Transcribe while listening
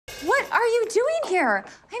are you doing here?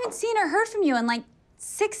 I haven't seen or heard from you in like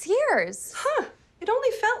 6 years. Huh, it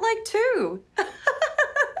only felt like 2.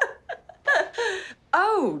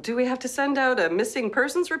 Oh, do we have to send out a missing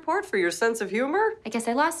persons report for your sense of humor? I guess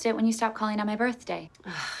I lost it when you stopped calling on my birthday.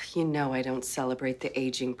 You know I don't celebrate the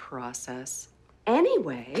aging process.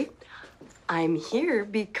 Anyway, I'm here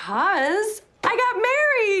because I got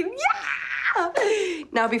married! Yeah!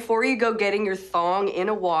 Now, before you go getting your thong in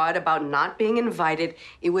a wad about not being invited,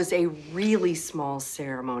 it was a really small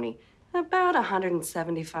ceremony. About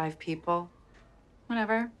 175 people.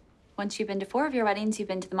 Whatever. Once you've been to 4 of your weddings, you've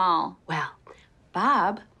been to them all. Well,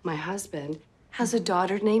 Bob, my husband, has a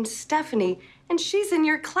daughter named Stephanie, and she's in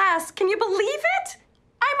your class. Can you believe it?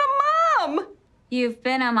 I'm a mom! You've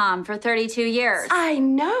been a mom for 32 years. I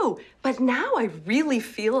know, but now I really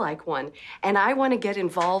feel like one, and I want to get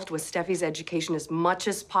involved with Steffi's education as much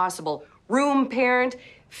as possible. Room parent,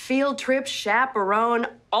 field trip, chaperone,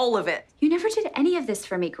 all of it. You never did any of this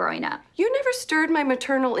for me growing up. You never stirred my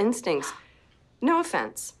maternal instincts. No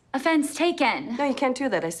offense. Offense taken. No, you can't do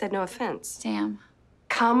that. I said no offense. Damn.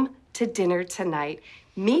 Come to dinner tonight,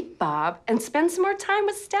 meet Bob, and spend some more time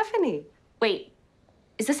with Stephanie. Wait,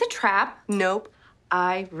 is this a trap? Nope.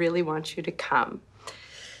 I really want you to come.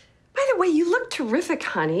 By the way, you look terrific,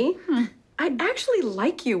 honey. I actually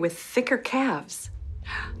like you with thicker calves.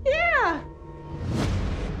 Yeah.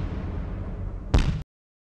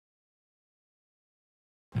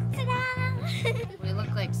 We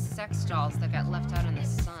look like sex dolls that got left out in the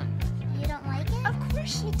sun. You don't like it? Of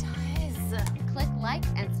course she does. Click like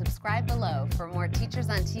and subscribe below for more Teachers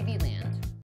on TV Land.